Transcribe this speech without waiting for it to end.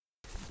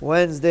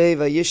Wednesday,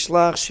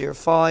 Vayishlach, Shiur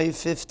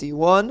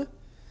 551.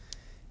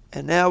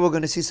 And now we're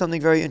going to see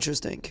something very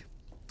interesting.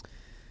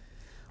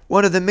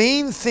 One of the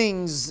main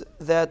things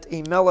that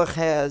a melech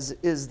has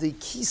is the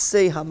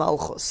kisei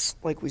hamalchus,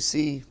 like we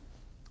see,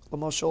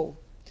 l'mashal,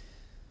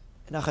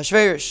 in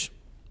Nach4Life,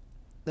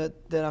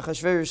 that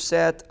Nach4Life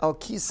sat al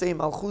kisei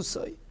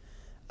malchusai,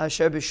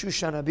 asher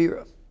b'shushan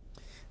abira.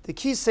 The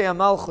kisei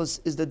hamalchus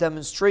is the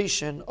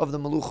demonstration of the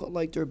melucha,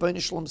 like the Rebbeinu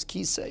Shalom's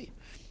kisei.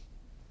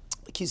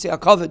 The kisei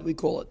hakavod, we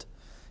call it,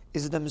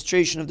 is a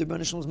demonstration of the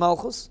Rebbeinu Shalom's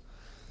malchus.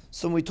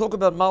 So when we talk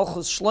about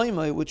malchus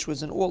shleima, which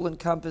was an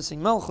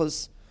all-encompassing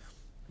malchus,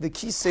 the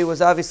kisei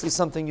was obviously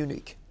something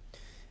unique.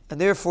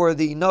 And therefore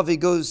the Navi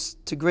goes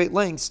to great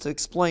lengths to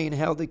explain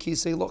how the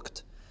kisei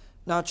looked.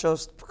 Not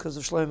just because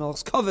of Shlomo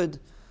Melech's kavod,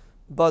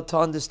 but to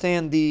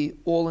understand the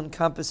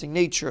all-encompassing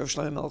nature of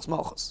Shlomo Melech's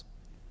malchus.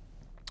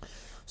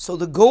 So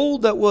the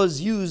gold that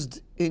was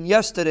used in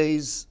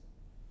yesterday's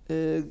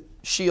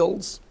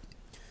shields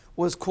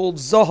was called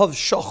zahav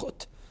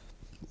shachot,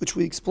 which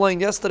we explained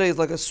yesterday is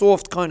like a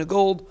soft kind of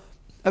gold.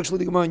 Actually,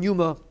 the Gemara in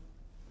Yuma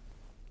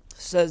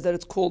says that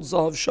it's called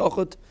zahav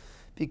shachot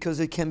because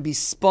it can be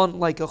spun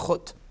like a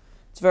chut.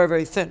 It's very,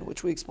 very thin,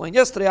 which we explained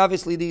yesterday.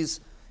 Obviously, these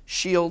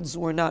shields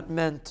were not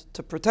meant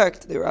to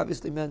protect. They were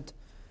obviously meant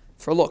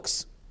for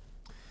looks.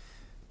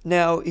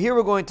 Now, here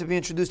we're going to be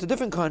introduced to a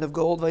different kind of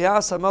gold.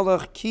 Vayas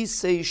HaMelech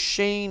kisei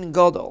shein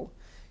gadol.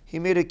 He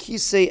made a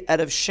kisei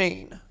out of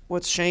shein.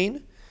 What's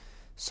shein?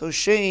 So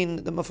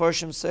shein, the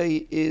Mefarshim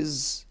say,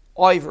 is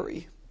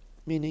ivory,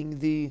 meaning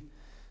the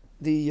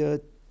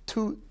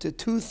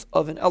tooth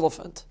of an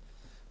elephant,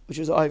 which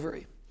is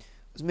ivory.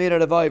 It was made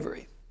out of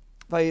ivory.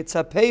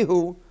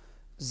 Vayitzapehu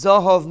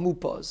zahav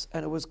mupaz,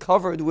 and it was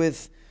covered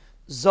with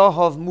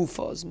zahav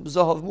mufaz.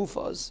 Zahav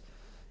mufaz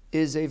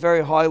is a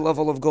very high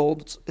level of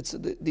gold. It's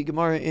the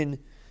Gemara in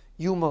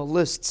Yuma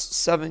lists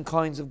 7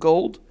 kinds of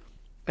gold,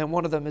 and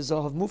one of them is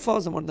zahav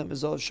mufaz, and one of them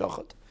is zahav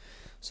shachat.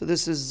 So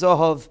this is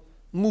zahav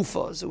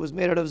mufaz. It was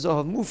made out of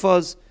zahav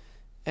mufaz,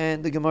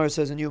 and the Gemara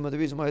says in Yuma the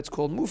reason why it's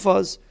called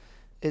mufaz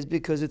is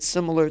because it's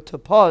similar to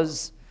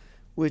paz,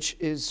 which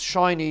is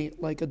shiny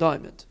like a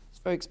diamond. It's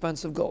very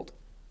expensive gold.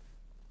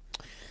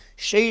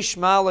 Sheish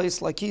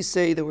malais like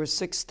kisei, there were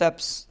 6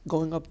 steps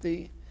going up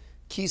the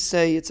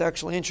kisei. It's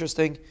actually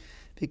interesting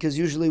because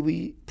usually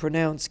we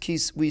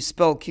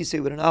spell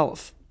kisei with an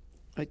aleph.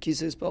 Right?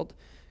 Kisei is spelled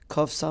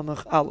kaf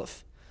samach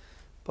aleph.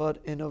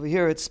 But over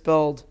here it's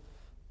spelled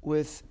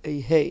with a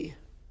hey,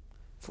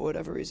 for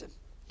whatever reason.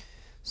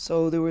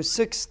 So there were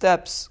 6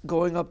 steps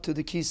going up to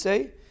the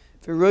kisei.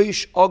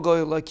 V'roish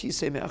agoy la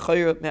kisei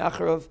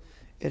me'acharav.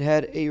 It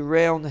had a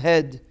round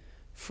head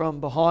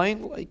from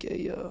behind, like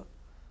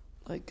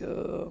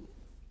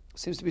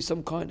seems to be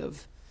some kind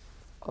of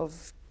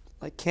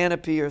like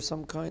canopy or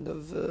some kind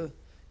of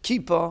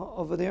kippah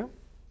over there.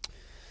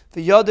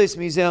 The yades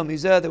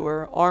mizeh, there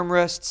were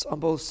armrests on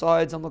both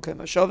sides, amlokai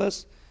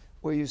mashavas,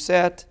 where you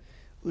sat.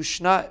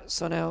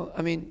 So now,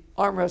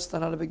 armrests are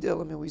not a big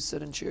deal. We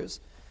sit in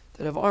chairs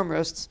that have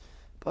armrests,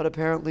 but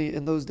apparently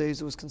in those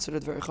days it was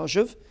considered very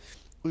chashuv.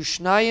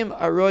 Ushnayim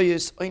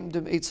aroyis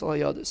oimdim eitzel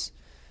hayadis.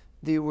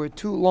 There were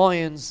 2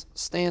 lions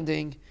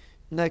standing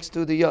next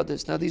to the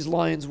yadis. Now these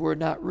lions were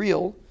not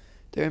real;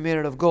 they were made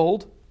out of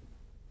gold.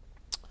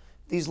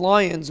 These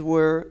lions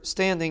were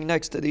standing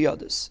next to the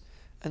yadis,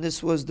 and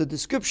this was the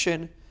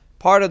description,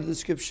 part of the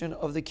description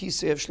of the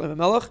kisei of Shlomo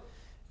Melech.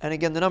 And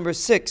again, the number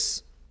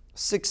 6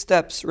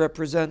 steps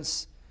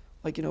represents,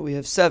 we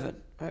have 7.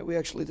 Right? We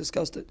actually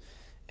discussed it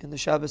in the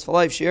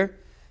Nach4Life Shiur,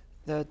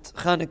 that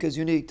Chanukah is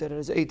unique, that it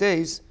has 8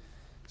 days.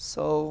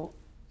 So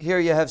here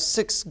you have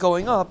 6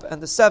 going up,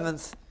 and the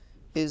 7th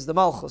is the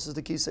Malchus, is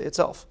the Kisei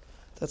itself.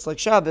 That's like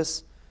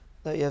Shabbos,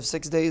 that you have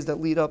 6 days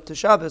that lead up to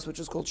Shabbos, which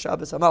is called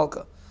Shabbos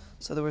HaMalka.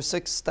 So there were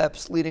 6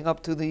 steps leading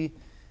up to the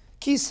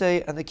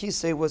Kisei, and the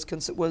Kisei was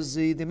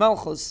the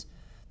Malchus,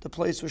 the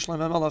place where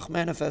Shlomo Melech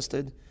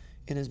manifested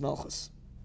in his Malchus.